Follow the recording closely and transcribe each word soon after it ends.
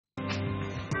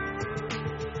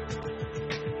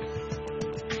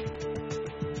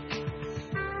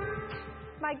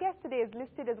My guest today is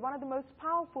listed as one of the most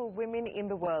powerful women in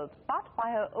the world, but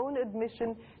by her own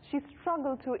admission, she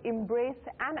struggled to embrace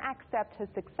and accept her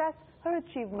success, her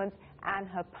achievements, and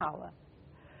her power.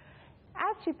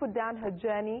 As she put down her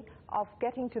journey of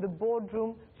getting to the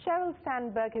boardroom, Sheryl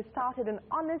Sandberg has started an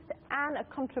honest and a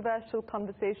controversial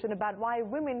conversation about why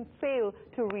women fail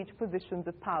to reach positions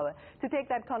of power. To take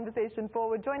that conversation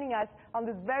forward, joining us on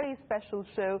this very special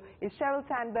show is Sheryl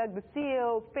Sandberg, the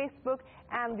CEO of Facebook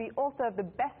and the author of the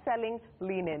best-selling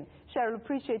Lean In. Sheryl,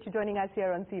 appreciate you joining us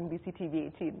here on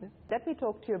CNBC-TV18. Let me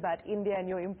talk to you about India and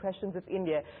your impressions of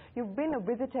India. You've been a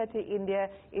visitor to India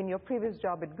in your previous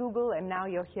job at Google, and now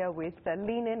you're here with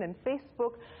Lean In and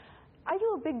Facebook. Are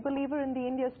you a big believer in the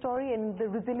India story and the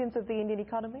resilience of the Indian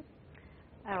economy?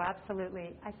 Oh,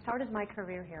 absolutely. I started my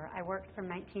career here. I worked from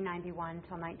 1991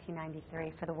 till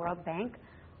 1993 for the World Bank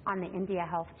on the India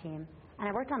health team, and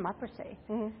I worked on leprosy.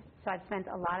 So I've spent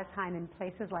a lot of time in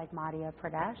places like Madhya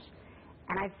Pradesh,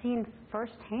 and I've seen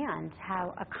firsthand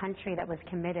how a country that was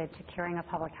committed to curing a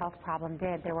public health problem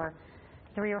did. There were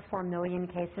 3 or 4 million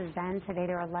cases then. Today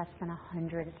there are less than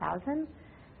 100,000.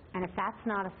 And if that's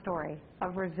not a story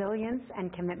of resilience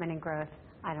and commitment and growth,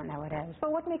 I don't know what is.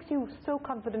 But what makes you so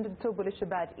confident and so bullish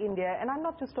about India? And I'm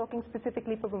not just talking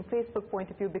specifically from a Facebook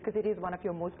point of view, because it is one of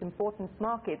your most important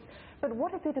markets. But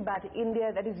what is it about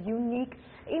India that is unique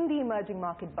in the emerging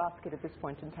market basket at this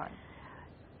point in time?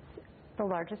 The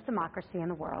largest democracy in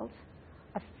the world,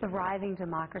 a thriving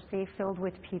democracy filled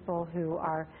with people who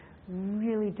are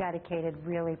really dedicated,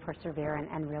 really perseverant,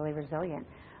 and really resilient.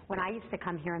 When I used to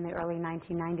come here in the early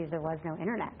 1990s, there was no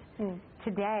internet.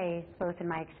 Today, both in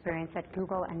my experience at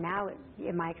Google and now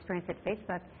in my experience at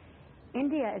Facebook,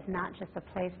 India is not just a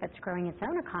place that's growing its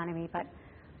own economy, but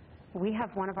we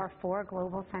have one of our 4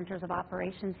 global centers of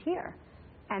operations here.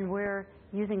 And we're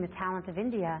using the talent of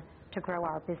India to grow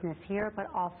our business here, but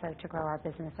also to grow our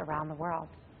business around the world.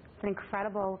 It's an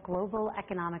incredible global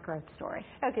economic growth story.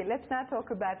 Okay, let's now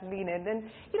talk about Lean In. And,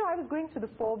 you know, I was going through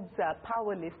the Forbes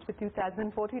power list for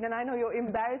 2014, and I know you're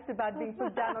embarrassed about being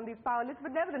put down on these power lists,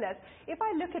 but nevertheless, if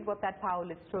I look at what that power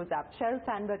list throws up, Sheryl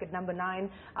Sandberg at number 9,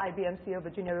 IBM CEO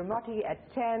Virginia Ramotti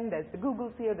at 10, there's the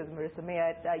Google CEO, there's Marissa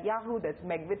Mayer at Yahoo, there's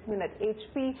Meg Whitman at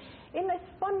HP. And if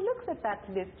one looks at that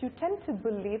list, you tend to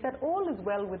believe that all is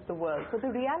well with the world. So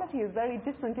the reality is very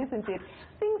different, isn't it?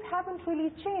 Things haven't really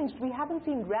changed. We haven't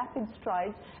seen rapid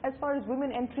strides as far as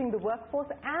women entering the workforce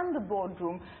and the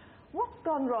boardroom. What's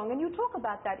gone wrong? And you talk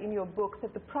about that in your books,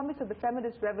 that the promise of the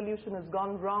feminist revolution has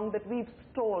gone wrong, that we've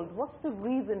stalled. What's the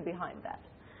reason behind that?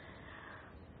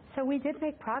 So we did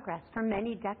make progress for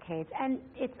many decades, and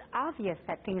it's obvious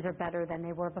that things are better than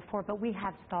they were before, but we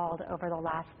have stalled over the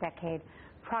last decade.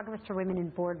 Progress for women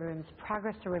in boardrooms,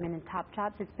 progress for women in top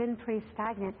jobs, it's been pretty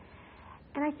stagnant.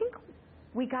 And I think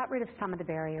we got rid of some of the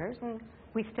barriers.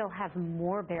 We still have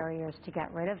more barriers to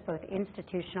get rid of, both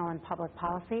institutional and public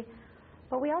policy,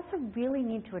 but we also really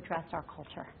need to address our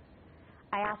culture.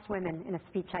 I asked women in a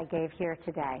speech I gave here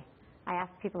today, I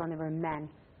asked people in the room, men,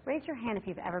 raise your hand if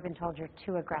you've ever been told you're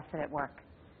too aggressive at work.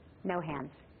 No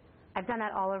hands. I've done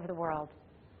that all over the world.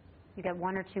 You get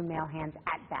 1 or 2 male hands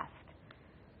at best.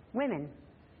 Women,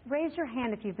 raise your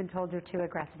hand if you've been told you're too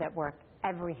aggressive at work.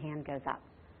 Every hand goes up.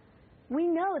 We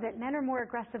know that men are more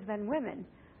aggressive than women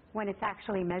when it's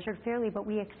actually measured fairly, but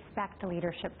we expect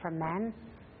leadership from men,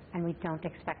 and we don't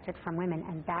expect it from women,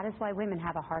 and that is why women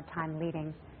have a hard time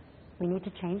leading. We need to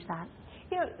change that.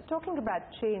 You know, talking about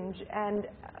change, and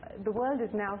the world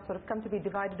has now sort of come to be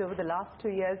divided over the last 2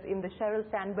 years in the Sheryl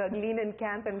Sandberg Lean In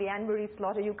camp and the Anne-Marie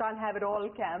Slaughter you can't have it all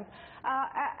camp.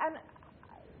 And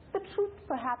the truth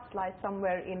perhaps lies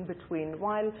somewhere in between.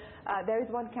 While there is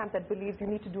one camp that believes you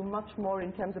need to do much more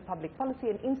in terms of public policy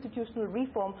and institutional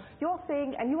reform, you're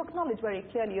saying, and you acknowledge very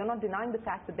clearly, you're not denying the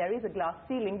fact that there is a glass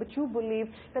ceiling, but you believe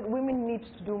that women need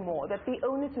to do more, that the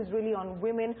onus is really on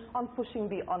women on pushing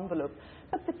the envelope.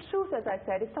 But the truth, as I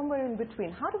said, is somewhere in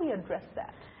between. How do we address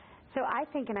that? So I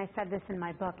think, and I said this in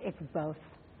my book, it's both.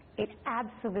 It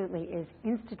absolutely is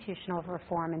institutional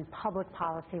reform and public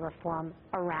policy reform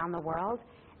around the world,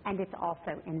 and it's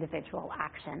also individual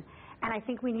action. And I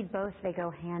think we need both. They go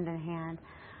hand in hand.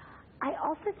 I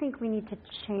also think we need to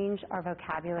change our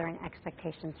vocabulary and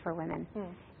expectations for women.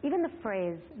 Even the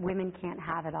phrase, women can't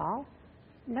have it all,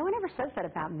 no one ever says that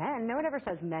about men. No one ever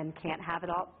says men can't have it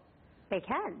all. They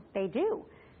can. They do.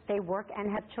 They work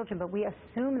and have children, but we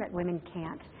assume that women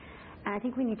can't. And I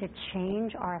think we need to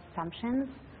change our assumptions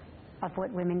of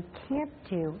what women can't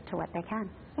do to what they can.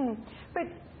 But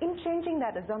in changing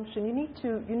that assumption, you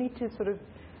need to sort of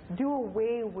do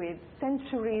away with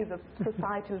centuries of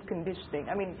societal conditioning.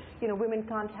 I mean, you know, women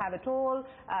can't have it all.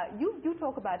 You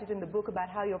talk about it in the book about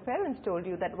how your parents told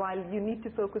you that while you need to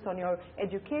focus on your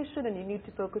education and you need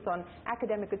to focus on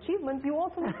academic achievements, you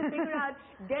also need to figure out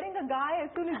getting a guy as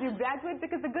soon as you graduate,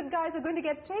 because the good guys are going to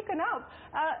get taken up.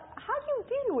 How do you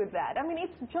deal with that? I mean,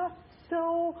 it's just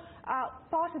so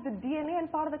part of the DNA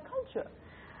and part of the culture.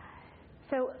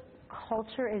 So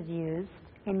culture is used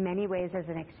in many ways as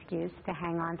an excuse to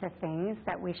hang on to things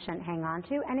that we shouldn't hang on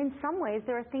to, and in some ways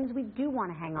there are things we do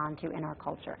want to hang on to in our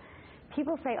culture.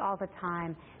 People say all the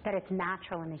time that it's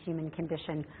natural in the human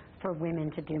condition for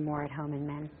women to do more at home than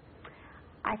men.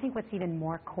 I think what's even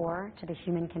more core to the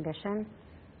human condition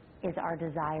is our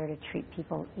desire to treat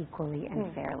people equally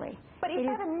and fairly. But is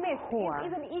that a myth?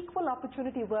 Is an equal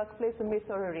opportunity workplace a myth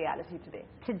or a reality today?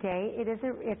 Today it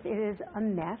is a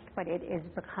myth, but it is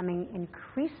becoming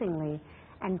increasingly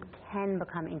and can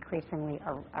become increasingly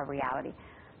a reality.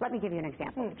 Let me give you an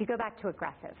example. If you go back to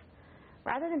aggressive,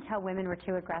 rather than tell women we're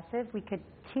too aggressive, we could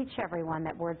teach everyone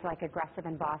that words like aggressive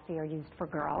and bossy are used for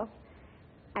girls,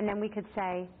 and then we could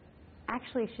say,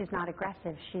 actually, she's not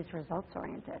aggressive, she's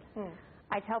results-oriented.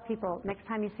 I tell people, next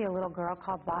time you see a little girl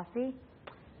called bossy,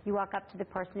 you walk up to the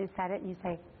person who said it and you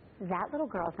say, that little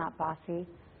girl's not bossy,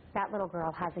 that little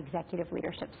girl has executive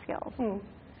leadership skills.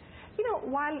 You know,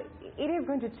 while it is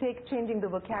going to take changing the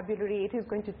vocabulary, it is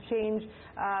going to change,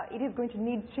 it is going to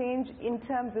need change in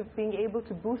terms of being able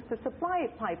to boost the supply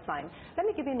pipeline. Let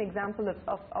me give you an example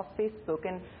of Facebook,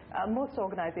 and most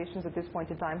organizations at this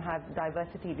point in time have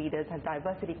diversity leaders, have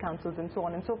diversity councils and so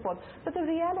on and so forth. But the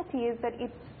reality is that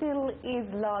it still is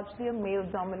largely a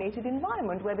male-dominated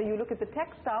environment. Whether you look at the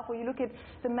tech staff or you look at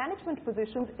the management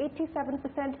positions,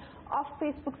 87% of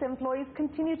Facebook's employees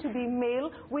continue to be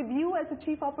male, with you as the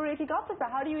chief operating officer.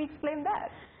 How do you explain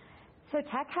that? So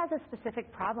tech has a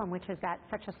specific problem, which is that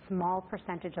such a small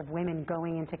percentage of women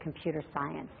going into computer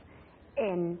science.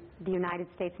 In the United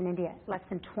States and India, less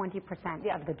than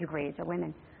 20% of the degrees are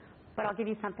women. But I'll give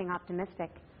you something optimistic.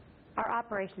 Our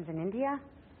operations in India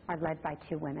are led by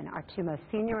 2 women. Our 2 most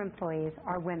senior employees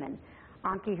are women.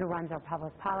 Anki, who runs our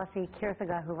public policy,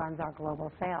 Kirthiga, who runs our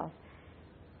global sales.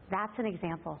 That's an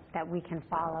example that we can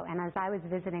follow. And as I was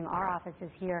visiting our offices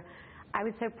here, I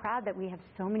was so proud that we have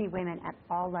so many women at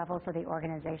all levels of the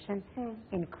organization,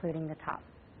 including the top.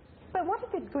 But what is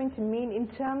it going to mean in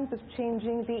terms of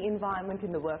changing the environment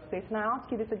in the workplace? And I ask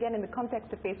you this again in the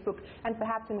context of Facebook, and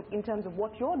perhaps in terms of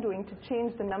what you're doing to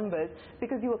change the numbers,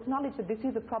 because you acknowledge that this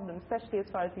is a problem, especially as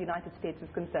far as the United States is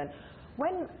concerned.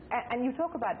 And you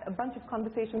talk about a bunch of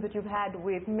conversations that you've had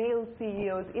with male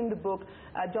CEOs in the book,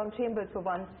 John Chambers for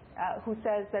one, who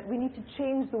says that we need to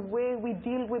change the way we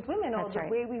deal with women, or the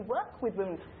way we work with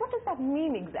women. What does that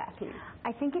mean exactly?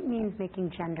 I think it means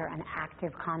making gender an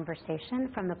active conversation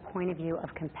from the point of view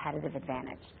of competitive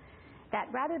advantage. That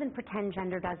rather than pretend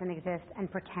gender doesn't exist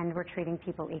and pretend we're treating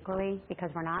people equally,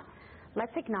 because we're not,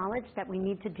 let's acknowledge that we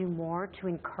need to do more to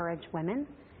encourage women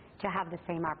to have the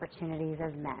same opportunities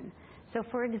as men. So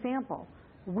for example,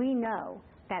 we know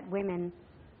that women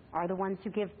are the ones who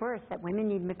give birth, that women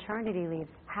need maternity leave.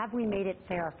 Have we made it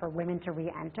fair for women to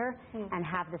re-enter and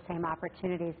have the same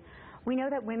opportunities? We know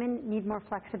that women need more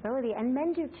flexibility, and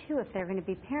men do too if they're going to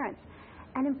be parents.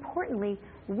 And importantly,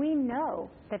 we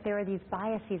know that there are these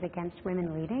biases against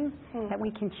women leading that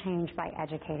we can change by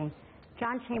educating.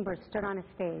 John Chambers stood on a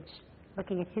stage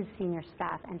looking at his senior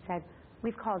staff and said,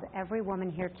 we've called every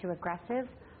woman here too aggressive.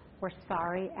 We're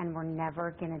sorry, and we're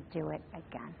never going to do it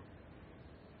again.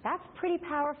 That's pretty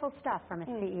powerful stuff from a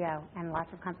CEO, and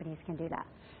lots of companies can do that.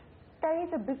 There is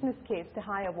a business case to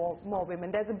hire more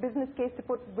women. There's a business case to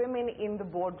put women in the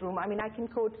boardroom. I mean, I can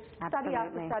quote study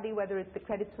after study, whether it's the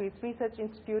Credit Suisse Research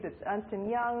Institute, it's Ernst &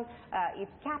 Young,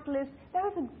 it's Catalyst. There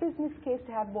is a business case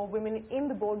to have more women in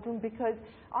the boardroom because,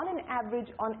 on an average,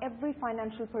 on every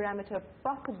financial parameter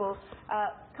possible,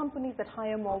 companies that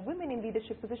hire more women in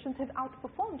leadership positions have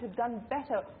outperformed, have done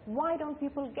better. Why don't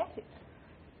people get it?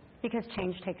 Because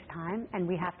change takes time, and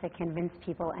we have to convince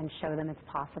people and show them it's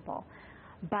possible.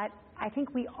 But I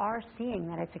think we are seeing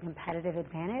that it's a competitive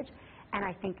advantage, and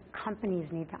I think companies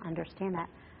need to understand that.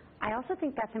 I also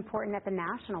think that's important at the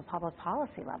national public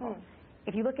policy level.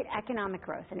 If you look at economic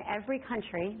growth in every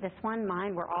country, this one,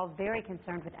 mine, we're all very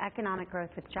concerned with economic growth,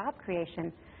 with job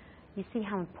creation. You see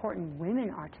how important women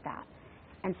are to that.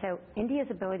 And so India's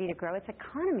ability to grow its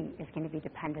economy is going to be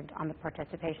dependent on the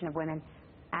participation of women,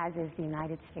 as is the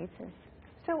United States is.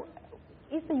 So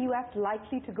is the US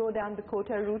likely to go down the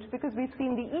quota route? Because we've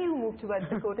seen the EU move towards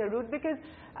the quota route. Because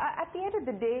at the end of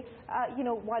the day,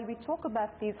 while we talk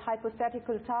about these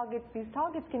hypothetical targets, these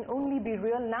targets can only be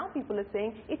real. Now people are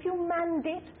saying, if you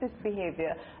mandate this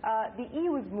behavior, the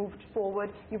EU has moved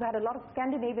forward. You've had a lot of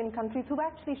Scandinavian countries who've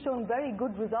actually shown very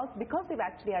good results because they've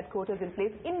actually had quotas in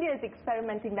place. India is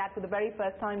experimenting that for the very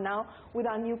first time now with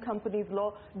our new companies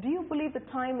law. Do you believe the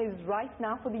time is right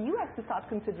now for the US to start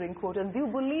considering quotas? Do you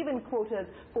believe in quotas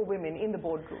for women in the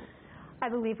boardroom? I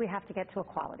believe we have to get to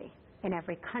equality in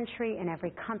every country, in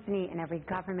every company, in every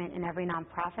government, in every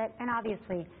nonprofit. And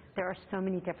obviously, there are so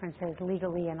many differences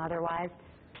legally and otherwise.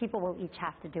 People will each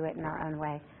have to do it in their own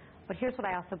way. But here's what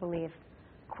I also believe.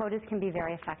 Quotas can be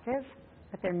very effective,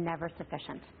 but they're never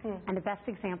sufficient. And the best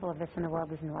example of this in the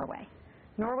world is Norway.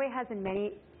 Norway has in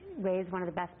many ways one of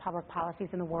the best public policies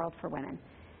in the world for women.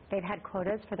 They've had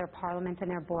quotas for their parliament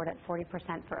and their board at 40%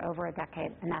 for over a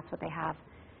decade, and that's what they have.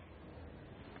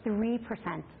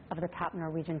 3% of the top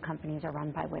Norwegian companies are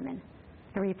run by women.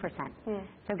 3%.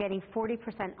 So getting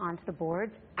 40% onto the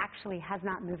boards actually has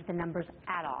not moved the numbers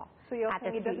at all. So you're at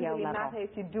saying it doesn't really matter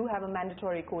if you do have a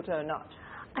mandatory quota or not?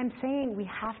 I'm saying we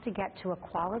have to get to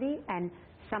equality, and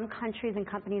some countries and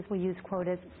companies will use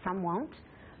quotas, some won't.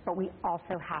 But we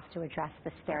also have to address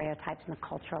the stereotypes and the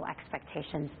cultural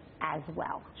expectations as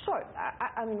well. Sure.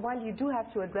 I mean, while you do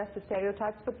have to address the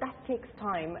stereotypes, but that takes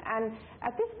time. And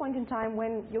at this point in time,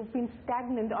 when you've been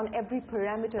stagnant on every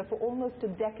parameter for almost a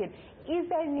decade, is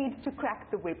there a need to crack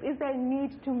the whip? Is there a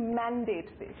need to mandate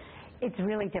this? It's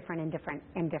really different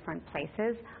in different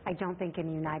places. I don't think in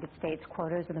the United States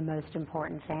quotas are the most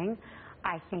important thing.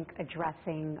 I think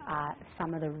addressing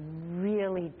some of the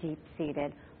really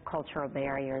deep-seated cultural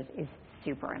barriers is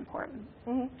super important.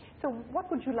 So what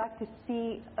would you like to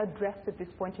see addressed at this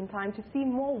point in time, to see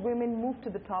more women move to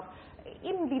the top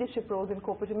in leadership roles in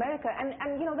corporate America?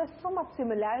 And there's so much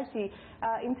similarity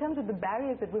in terms of the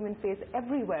barriers that women face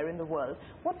everywhere in the world.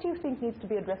 What do you think needs to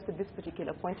be addressed at this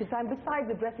particular point in time, besides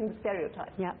addressing the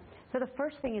stereotypes? Yeah. So the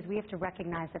first thing is we have to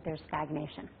recognize that there's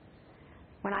stagnation.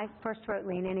 When I first wrote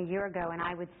Lean In a year ago and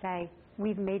I would say,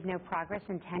 we've made no progress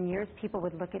in 10 years, people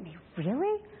would look at me,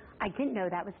 really? I didn't know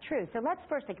that was true. So let's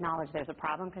first acknowledge there's a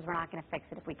problem, because we're not going to fix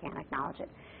it if we can't acknowledge it.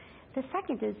 The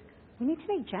second is we need to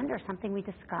make gender something we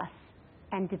discuss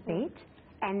and debate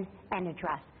and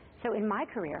address. So in my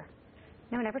career,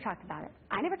 no one ever talked about it.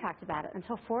 I never talked about it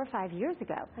until 4 or 5 years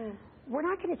ago. We're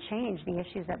not going to change the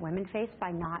issues that women face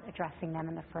by not addressing them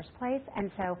in the first place. And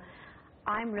so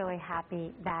I'm really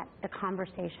happy that the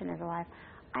conversation is alive.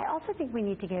 I also think we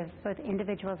need to give both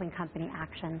individuals and company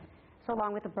action. So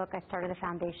along with the book, I started a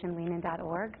foundation,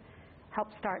 leanin.org,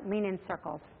 helped start Lean In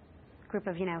Circles, a group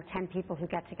of 10 people who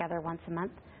get together once a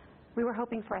month. We were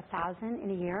hoping for 1,000 in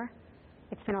a year.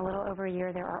 It's been a little over a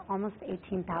year. There are almost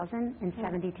 18,000 in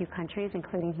 72 countries,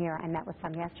 including here. I met with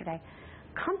some yesterday.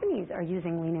 Companies are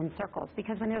using Lean In Circles,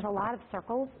 because when there's a lot of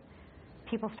circles,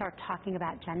 people start talking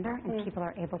about gender, and people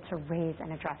are able to raise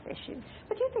and address issues.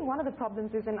 But do you think one of the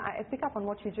problems is, and I pick up on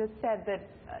what you just said, that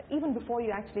even before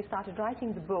you actually started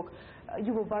writing the book,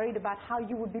 you were worried about how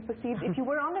you would be perceived if you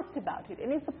were honest about it.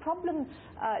 And is the problem,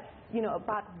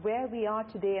 about where we are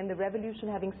today and the revolution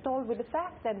having stalled with the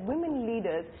fact that women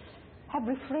leaders have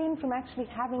refrained from actually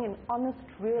having an honest,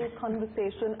 real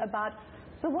conversation about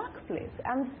the workplace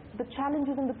and the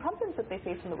challenges and the problems that they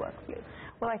face in the workplace?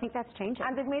 Well, I think that's changing.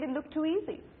 And they've made it look too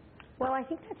easy. Well, I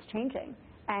think that's changing.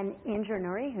 And Indra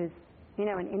Nooyi, who's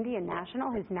an Indian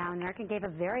national who's now American, gave a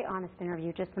very honest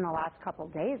interview just in the last couple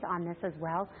of days on this as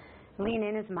well. Lean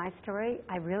In is my story.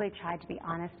 I really tried to be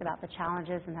honest about the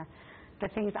challenges and the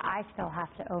things I still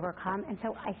have to overcome. And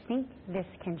so I think this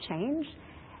can change.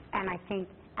 And I think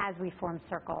as we form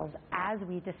circles, as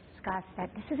we discuss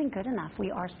that this isn't good enough,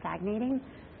 we are stagnating,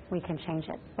 we can change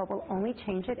it. But we'll only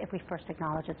change it if we first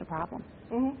acknowledge it's a problem.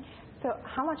 So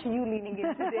how much are you leaning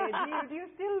in today? Do you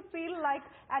still feel like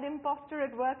an imposter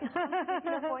at work at some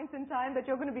particular points in time, that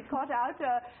you're going to be caught out?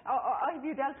 Or have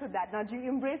you dealt with that? Now, do you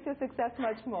embrace your success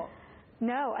much more?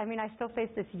 No, I mean, I still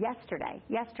faced this yesterday.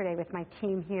 Yesterday with my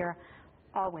team here,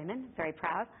 all women, very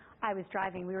proud.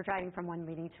 We were driving from one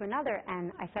meeting to another,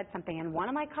 and I said something, and one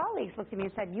of my colleagues looked at me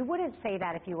and said, "You wouldn't say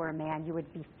that if you were a man, you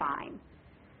would be fine."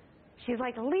 She's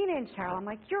like, "Lean in, Sheryl." I'm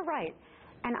like, "You're right."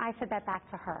 And I said that back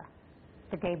to her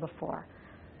the day before.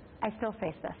 I still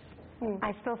face this.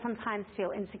 I still sometimes feel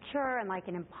insecure and like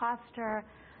an imposter,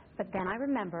 but then I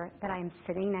remember that I am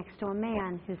sitting next to a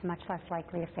man who's much less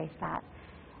likely to face that.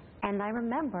 And I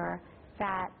remember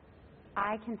that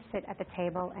I can sit at the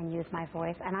table and use my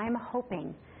voice, and I'm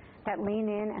hoping that Lean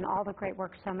In and all the great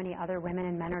work so many other women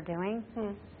and men are doing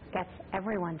gets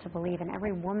everyone to believe and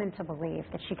every woman to believe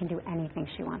that she can do anything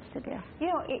she wants to do. You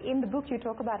know, in the book you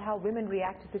talk about how women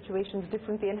react to situations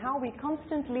differently and how we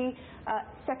constantly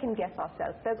second guess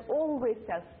ourselves. There's always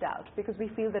self-doubt because we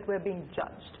feel that we're being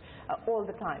judged all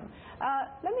the time.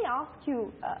 Let me ask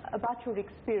you about your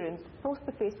experience post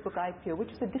the Facebook IPO, which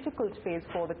was a difficult phase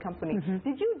for the company.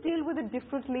 Did you deal with it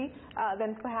differently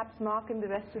than perhaps Mark and the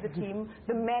rest of the team,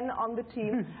 the men on the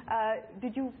team?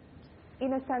 Did you,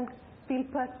 in a sense, feel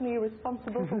personally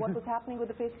responsible for what was happening with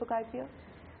the Facebook IPO?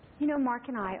 You know, Mark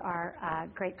and I are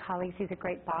great colleagues. He's a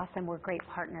great boss, and we're great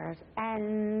partners.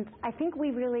 And I think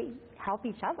we really help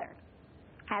each other.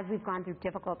 As we've gone through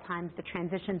difficult times, the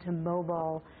transition to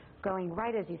mobile, going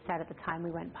right, as you said, at the time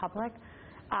we went public,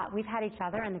 we've had each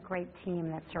other and the great team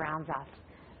that surrounds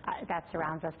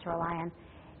us to rely on.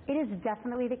 It is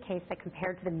definitely the case that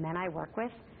compared to the men I work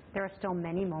with, there are still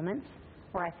many moments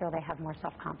where I feel they have more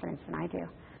self-confidence than I do.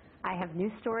 I have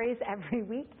news stories every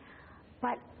week,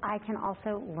 but I can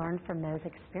also learn from those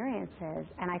experiences.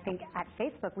 And I think at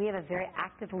Facebook, we have a very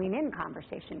active lean-in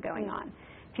conversation going on.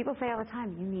 People say all the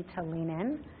time, you need to lean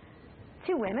in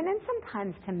to women and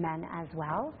sometimes to men as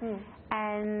well.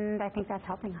 And I think that's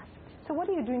helping us. So what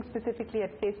are you doing specifically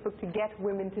at Facebook to get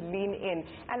women to lean in?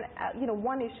 And, you know,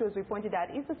 one issue, as we pointed out,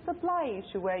 is the supply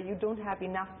issue where you don't have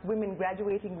enough women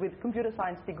graduating with computer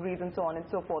science degrees and so on and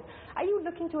so forth. Are you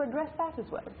looking to address that as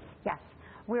well? Yes.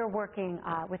 We're working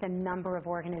with a number of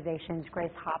organizations,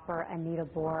 Grace Hopper, Anita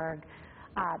Borg,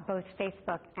 both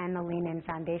Facebook and the Lean In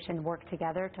Foundation work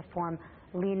together to form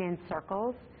Lean In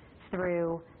circles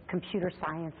through computer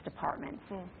science departments.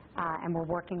 And we're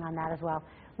working on that as well.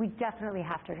 We definitely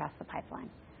have to address the pipeline.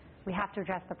 We have to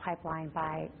address the pipeline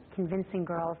by convincing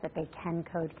girls that they can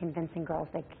code, convincing girls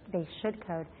that they should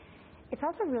code. It's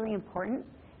also really important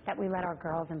that we let our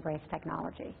girls embrace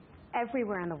technology.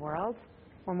 Everywhere in the world,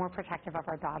 we're more protective of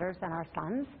our daughters than our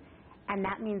sons, and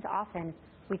that means often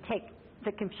we take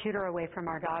the computer away from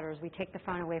our daughters, we take the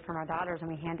phone away from our daughters, and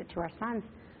we hand it to our sons.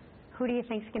 Who do you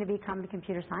think is going to become the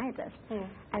computer scientist?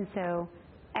 And so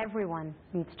everyone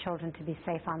needs children to be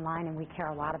safe online, and we care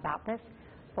a lot about this,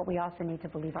 but we also need to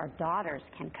believe our daughters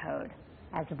can code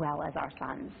as well as our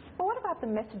sons. But what about the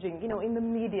messaging, you know, in the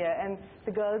media, and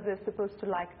the girls are supposed to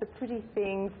like the pretty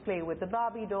things, play with the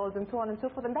Barbie dolls and so on and so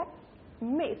forth, and that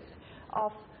myth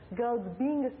of girls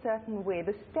being a certain way,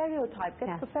 the stereotype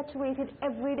gets perpetuated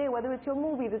every day, whether it's your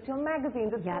movies, it's your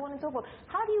magazines, it's so on and so forth.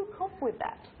 How do you cope with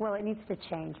that? Well, it needs to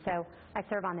change. So I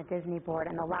serve on the Disney board,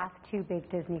 and the last two big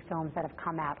Disney films that have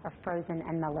come out are Frozen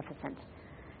and Maleficent.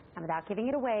 And without giving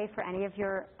it away for any of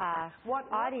your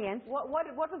audience... What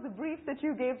was the brief that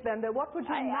you gave them? What would you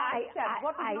not accept?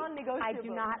 What was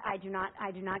non-negotiable? I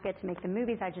do not get to make the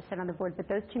movies. I just sit on the board, but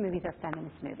those two movies are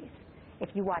feminist movies. If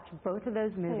you watch both of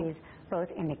those movies, both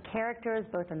in the characters,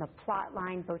 both in the plot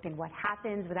line, both in what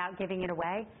happens without giving it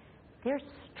away, they're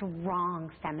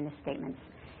strong feminist statements.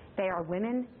 They are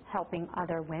women helping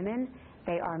other women.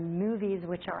 They are movies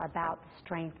which are about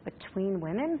strength between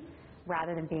women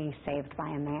rather than being saved by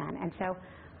a man. And so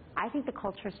I think the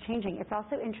culture is changing. It's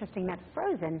also interesting that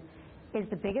Frozen is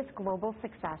the biggest global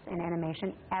success in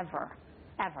animation ever,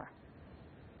 ever.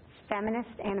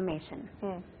 Feminist animation.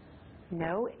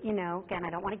 No, you know, again, I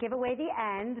don't want to give away the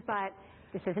end, but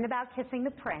this isn't about kissing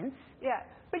the prince.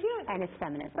 But you know, and it's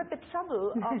feminism. But the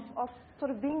trouble of sort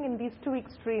of being in these two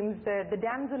extremes, the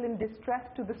damsel in distress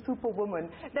to the superwoman,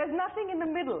 there's nothing in the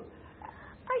middle.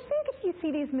 I think if you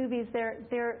see these movies, they're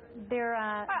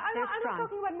strong. I'm not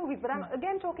talking about movies, but I'm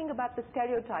again talking about the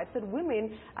stereotypes that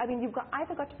women, I mean, you've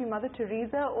either got to be Mother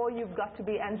Teresa or you've got to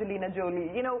be Angelina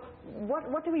Jolie. You know,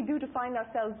 what do we do to find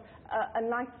ourselves a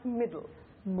nice middle?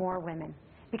 More women,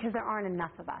 because there aren't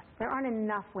enough of us. There aren't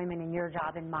enough women in your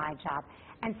job, in my job.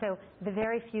 And so the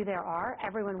very few there are,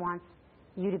 everyone wants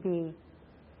you to be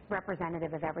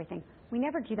representative of everything. We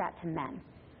never do that to men.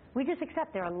 We just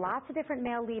accept there are lots of different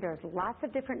male leaders, lots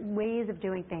of different ways of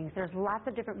doing things. There's lots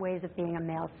of different ways of being a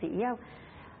male CEO.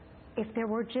 If there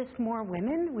were just more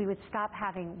women, we would stop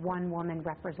having one woman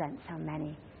represent so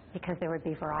many, because there would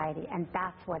be variety, and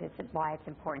that's why it's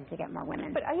important to get more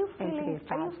women. But are you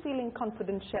feeling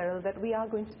confident, Sheryl, that we are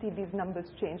going to see these numbers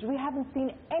change? We haven't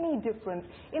seen any difference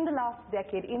in the last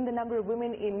decade in the number of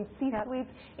women in C-suites,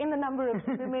 in the number of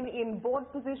women in board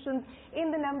positions,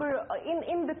 in the number,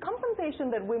 in the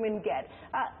compensation that women get.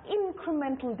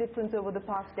 Incremental difference over the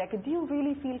past decade. Do you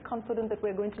really feel confident that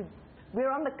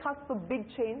we're on the cusp of big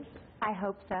change? I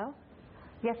hope so.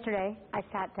 Yesterday, I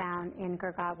sat down in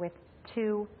Gurgaon with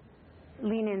two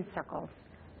lean-in circles,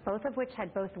 both of which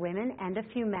had both women and a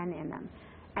few men in them.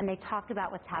 And they talked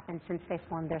about what's happened since they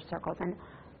formed their circles. And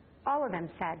all of them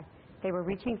said, They were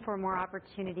reaching for more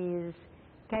opportunities,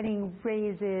 getting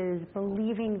raises,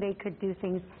 believing they could do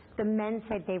things. The men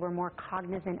said they were more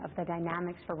cognizant of the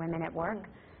dynamics for women at work.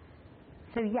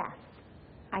 So yes,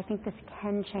 I think this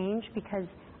can change because,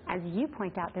 as you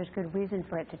point out, there's good reason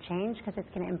for it to change because it's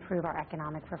going to improve our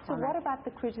economic performance. So what about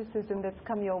the criticism that's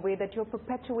come your way that you're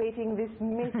perpetuating this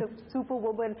myth of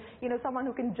superwoman, you know, someone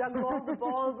who can juggle all the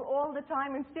balls all the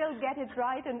time and still get it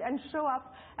right and show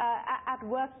up at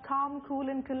work calm, cool,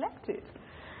 and collected?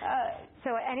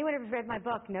 So anyone who's read my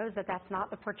book knows that that's not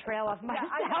the portrayal of myself.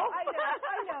 Yeah,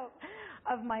 I know.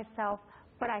 Of myself.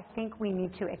 But I think we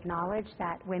need to acknowledge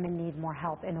that women need more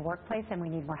help in the workplace and we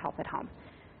need more help at home.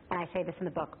 And I say this in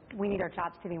the book. We need our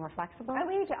jobs to be more flexible. And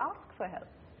we need to ask for help.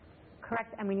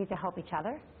 Correct. And we need to help each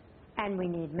other. And we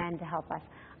need men to help us.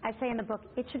 I say in the book,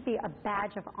 it should be a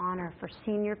badge of honor for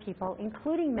senior people,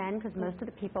 including men, because most of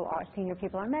the people are senior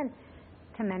people are men,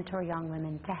 to mentor young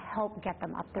women, to help get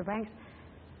them up the ranks.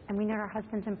 And we need our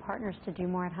husbands and partners to do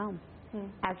more at home.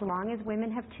 As long as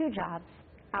women have 2 jobs,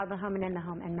 out of the home and in the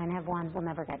home, and men have 1, we'll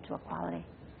never get to equality.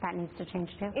 That needs to change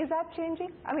too. Is that changing?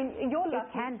 I mean, you're lucky.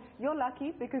 It can. You're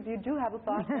lucky because you do have a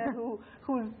partner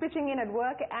who's pitching in at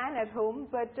work and at home.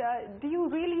 But do you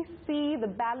really see the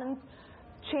balance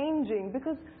changing?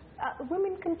 Because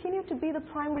women continue to be the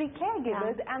primary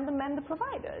caregivers and the men the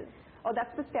providers. Or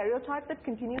that's the stereotype that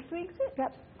continues to exist.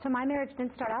 Yep. So my marriage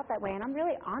didn't start out that way, and I'm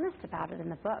really honest about it in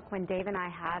the book. When Dave and I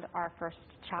had our first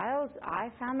child,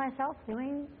 I found myself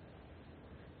doing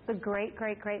the great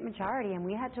majority, and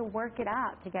we had to work it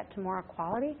out to get to more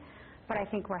equality, but I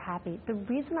think we're happy. The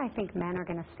reason I think men are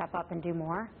going to step up and do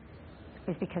more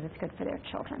is because it's good for their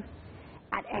children.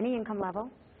 At any income level,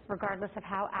 regardless of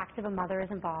how active a mother is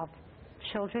involved,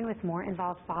 children with more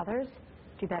involved fathers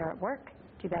do better at work,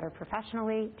 do better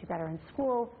professionally, do better in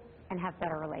school, and have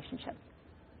better relationships.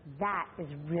 That is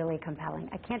really compelling.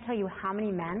 I can't tell you how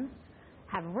many men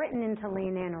have written into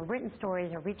Lean In or written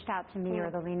stories or reached out to me or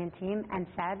the Lean In team and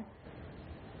said,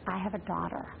 I have a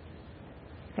daughter.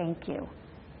 Thank you.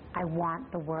 I want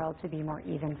the world to be more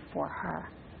even for her.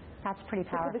 That's pretty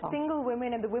powerful. So for the single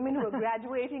women and the women who are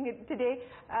graduating today,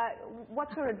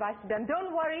 what's your advice to them?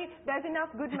 Don't worry, there's enough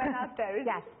good men out there.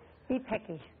 Yes, be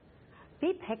picky.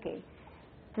 Be picky.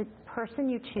 The person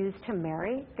you choose to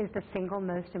marry is the single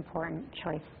most important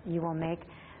choice you will make.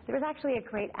 There was actually a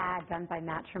great ad done by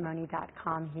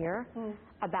matrimony.com here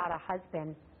about a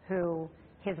husband who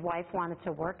his wife wanted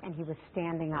to work and he was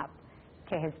standing up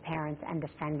to his parents and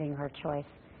defending her choice.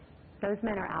 Those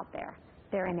men are out there.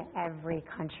 They're in every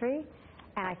country.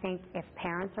 And I think if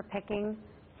parents are picking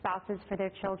spouses for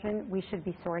their children, we should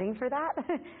be sorting for that.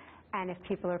 And if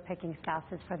people are picking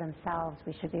spouses for themselves,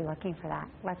 we should be looking for that.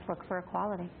 Let's look for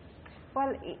equality.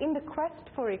 Well, in the quest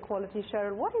for equality,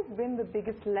 Sheryl, what has been the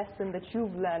biggest lesson that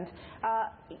you've learned?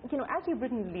 You know, as you've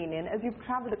written Lean In, as you've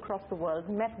traveled across the world,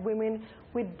 met women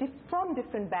with from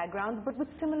different backgrounds, but with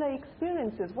similar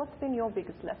experiences, what's been your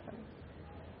biggest lesson?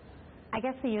 I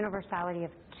guess the universality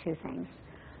of 2 things.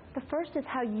 The first is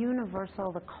how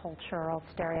universal the cultural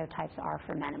stereotypes are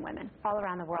for men and women all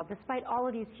around the world, despite all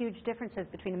of these huge differences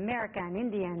between America and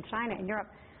India and China and Europe.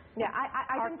 Yeah,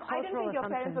 I didn't think your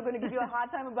parents were going to give you a hard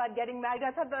time about getting married.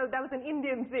 I thought that was an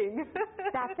Indian thing.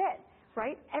 That's it,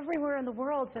 right? Everywhere in the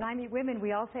world that I meet women,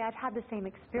 we all say, I've had the same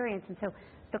experience, and so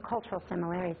the cultural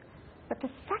similarities. But the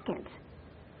second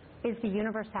is the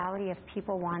universality of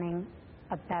people wanting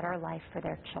a better life for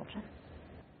their children.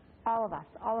 All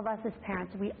of us as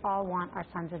parents, we all want our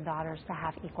sons and daughters to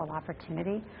have equal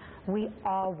opportunity. We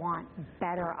all want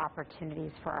better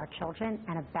opportunities for our children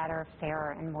and a better,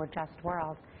 fairer, and more just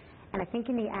world. And I think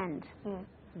in the end,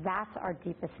 that's our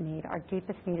deepest need. Our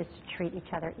deepest need is to treat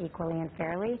each other equally and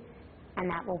fairly, and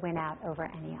that will win out over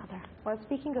any other. Well,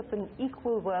 speaking of an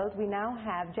equal world, we now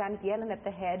have Janet Yellen at the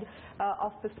head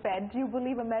of the Fed. Do you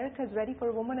believe America is ready for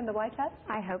a woman in the White House?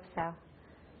 I hope so.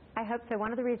 I hope so.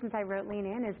 One of the reasons I wrote Lean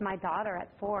In is my daughter at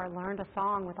 4 learned a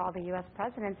song with all the U.S.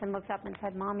 presidents and looked up and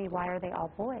said, Mommy, why are they all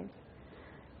boys?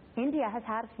 India has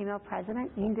had a female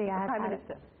president. India has Prime had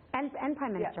Minister. And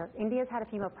Prime Minister. Yeah. India's had a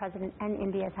female president and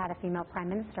India's had a female Prime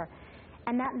Minister.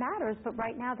 And that matters, but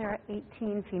right now there are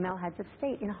 18 female heads of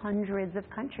state in hundreds of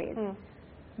countries.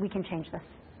 We can change this.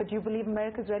 But do you believe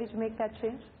America's ready to make that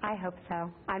change? I hope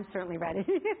so. I'm certainly ready.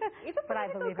 Is a but I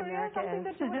believe America something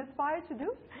that you would aspire to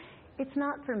do? It's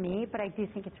not for me, but I do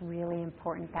think it's really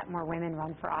important that more women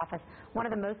run for office. One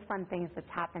of the most fun things that's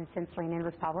happened since Lean In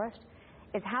was published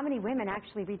is how many women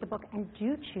actually read the book and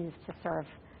do choose to serve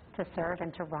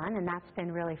and to run, and that's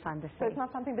been really fun to see. So it's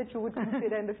not something that you would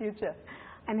consider in the future?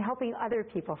 I'm helping other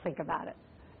people think about it.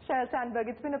 Sheryl Sandberg,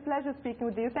 it's been a pleasure speaking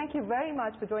with you. Thank you very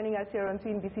much for joining us here on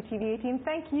CNBC-TV18.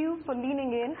 Thank you for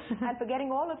leaning in and for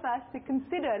getting all of us to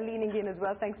consider leaning in as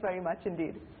well. Thanks very much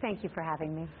indeed. Thank you for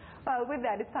having me. Well, with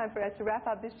that, it's time for us to wrap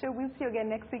up this show. We'll see you again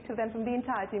next week. Till then, from the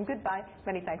entire team, goodbye.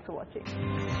 Many thanks for watching.